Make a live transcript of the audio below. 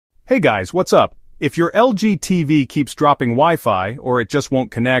Hey guys, what's up? If your LG TV keeps dropping Wi-Fi, or it just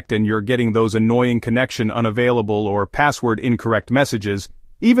won't connect and you're getting those annoying connection unavailable or password incorrect messages,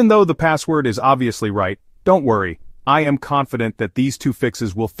 even though the password is obviously right, don't worry. I am confident that these two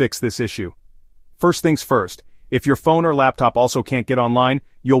fixes will fix this issue. First things first, if your phone or laptop also can't get online,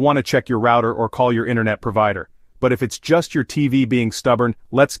 you'll want to check your router or call your internet provider. But if it's just your TV being stubborn,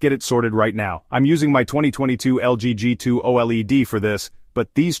 let's get it sorted right now. I'm using my 2022 LG G2 OLED for this,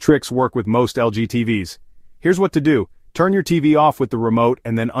 but these tricks work with most LG TVs. Here's what to do. Turn your TV off with the remote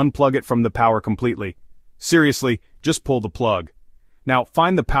and then unplug it from the power completely. Seriously, just pull the plug. Now,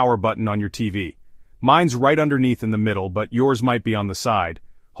 find the power button on your TV. Mine's right underneath in the middle, but yours might be on the side.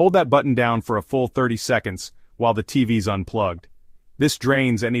 Hold that button down for a full 30 seconds while the TV's unplugged. This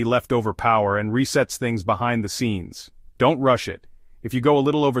drains any leftover power and resets things behind the scenes. Don't rush it. If you go a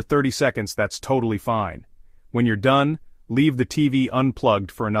little over 30 seconds, that's totally fine. When you're done, leave the TV unplugged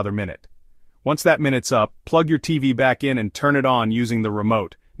for another minute. Once that minute's up, plug your TV back in and turn it on using the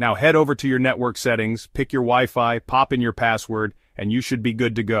remote. Now head over to your network settings, pick your Wi-Fi, pop in your password, and you should be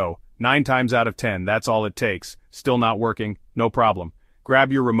good to go. 9 times out of 10, that's all it takes. Still not working? No problem.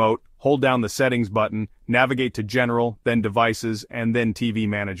 Grab your remote, hold down the settings button, navigate to General, then Devices, and then TV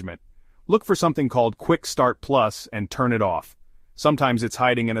Management. Look for something called Quick Start Plus and turn it off. Sometimes it's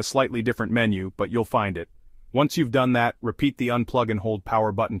hiding in a slightly different menu, but you'll find it. Once you've done that, repeat the unplug and hold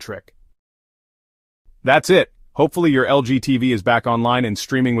power button trick. That's it. Hopefully your LG TV is back online and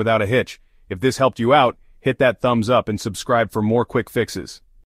streaming without a hitch. If this helped you out, hit that thumbs up and subscribe for more quick fixes.